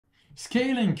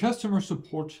Scaling customer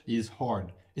support is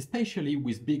hard, especially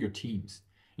with bigger teams.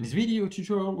 In this video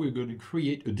tutorial, we're going to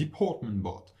create a department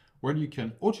bot where you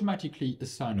can automatically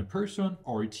assign a person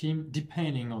or a team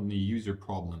depending on the user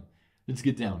problem. Let's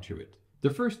get down to it.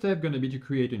 The first step is going to be to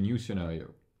create a new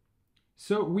scenario.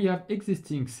 So we have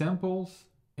existing samples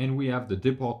and we have the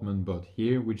department bot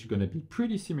here, which is going to be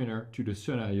pretty similar to the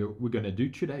scenario we're going to do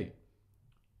today.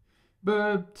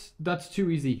 But that's too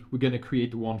easy. We're going to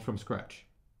create one from scratch.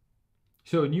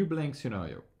 So a new blank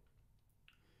scenario.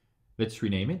 Let's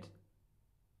rename it.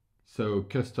 So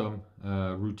custom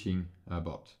routing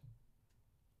bot.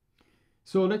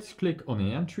 So let's click on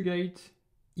an entry gate,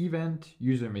 event,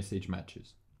 user message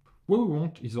matches. What we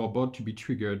want is our bot to be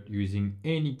triggered using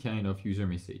any kind of user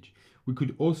message. We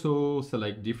could also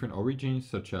select different origins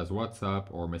such as WhatsApp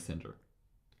or Messenger.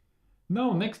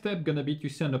 Now, next step gonna be to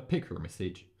send a picker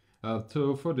message.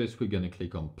 So for this, we're gonna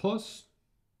click on plus,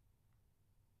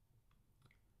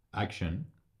 action,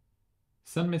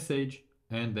 send message,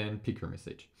 and then picker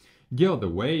message. The other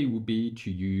way would be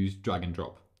to use drag and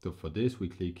drop. So for this, we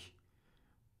click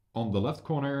on the left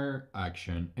corner,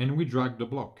 action, and we drag the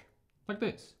block like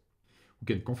this. We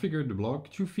can configure the block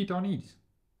to fit our needs.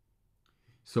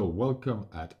 So welcome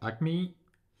at Acme,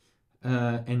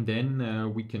 and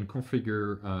then we can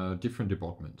configure different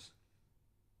departments.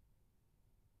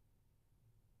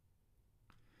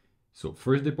 So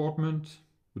first department,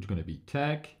 which is going to be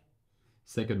tech,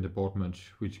 second department,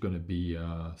 which is going to be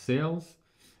sales,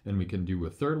 and we can do a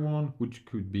third one, which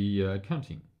could be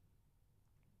accounting.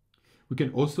 We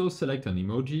can also select an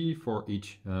emoji for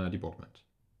each department.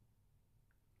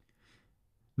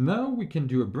 Now we can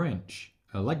do a branch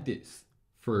like this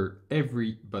for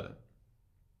every button.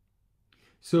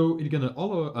 So it's going to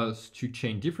allow us to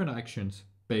change different actions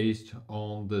based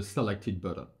on the selected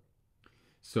button.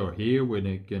 So here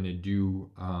we're going to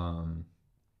do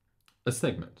a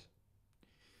segment.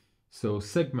 So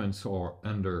segments are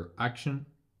under action,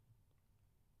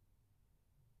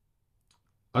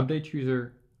 update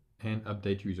user, and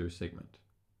update user segment.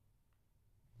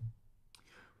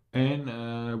 And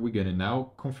we're going to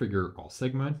now configure our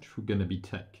segment. We're going to be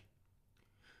tech.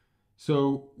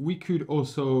 So we could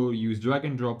also use drag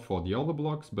and drop for the other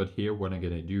blocks, but here what I'm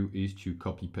going to do is to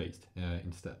copy paste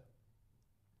instead.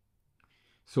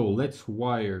 So let's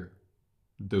wire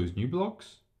those new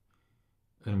blocks,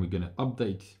 and we're going to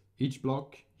update each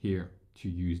block here to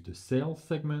use the sales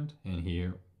segment and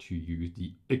here to use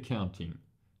the accounting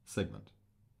segment.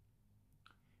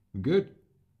 Good.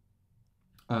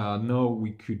 Now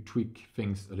we could tweak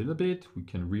things a little bit. We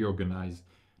can reorganize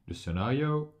the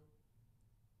scenario.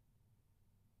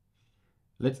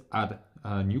 Let's add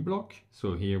a new block.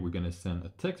 So here we're going to send a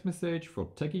text message for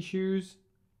tech issues.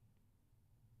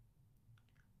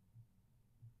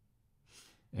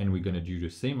 And we're going to do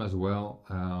the same as well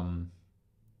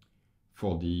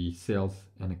for the sales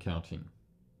and accounting.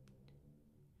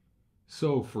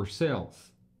 So for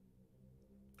sales,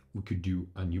 we could do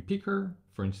a new picker.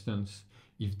 For instance,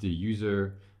 if the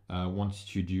user wants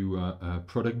to do a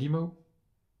product demo.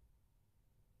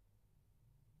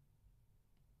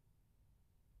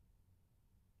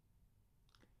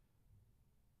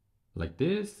 Like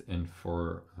this. And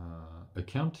for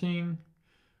accounting,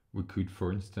 we could,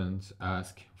 for instance,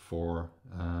 ask for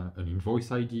an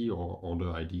invoice ID or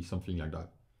order ID, something like that.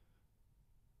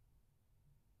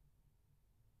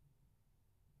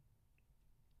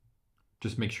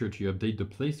 Just make sure to update the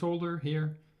placeholder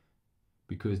here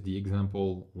because the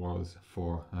example was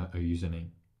for a username.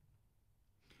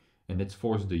 And let's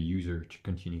force the user to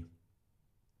continue.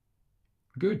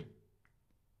 Good.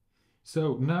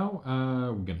 So now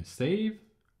we're going to save.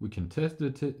 We can test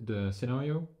the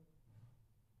scenario.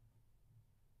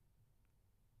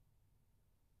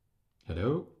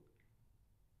 Hello.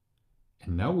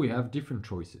 And now we have different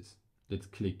choices. Let's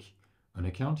click on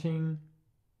accounting.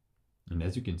 And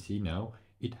as you can see now,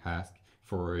 it asks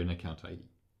for an account ID.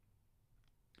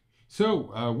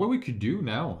 So what we could do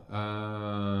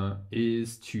now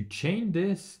is to chain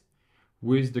this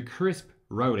with the crisp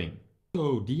routing.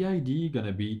 So the idea is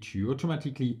gonna be to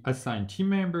automatically assign team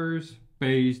members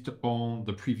based on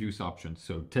the previous options.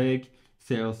 So tech,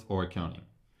 sales, or accounting.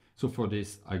 So for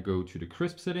this, I go to the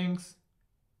crisp settings.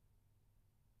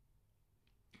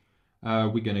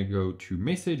 We're gonna go to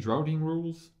message routing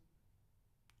rules,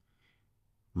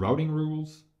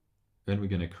 and we're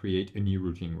gonna create a new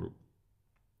routing rule.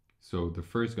 So the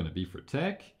first is gonna be for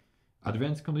tech,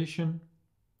 advanced condition,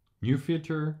 new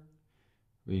filter.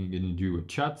 We're gonna do a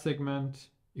chat segment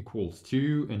equals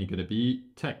to, and it's gonna be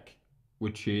tech,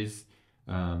 which is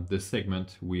the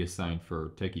segment we assigned for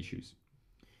tech issues.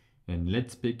 And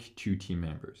let's pick 2 team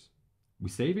members. We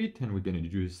save it and we're going to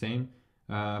do the same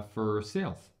for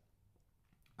sales.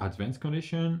 Advanced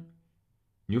condition,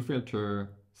 new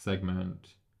filter,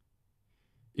 segment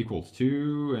equals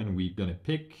 2, and we're going to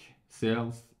pick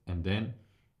sales and then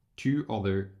 2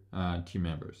 other team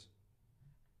members.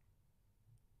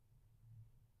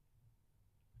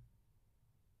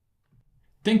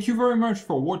 Thank you very much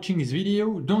for watching this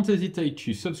video. Don't hesitate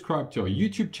to subscribe to our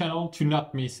YouTube channel to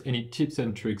not miss any tips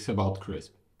and tricks about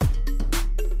Crisp.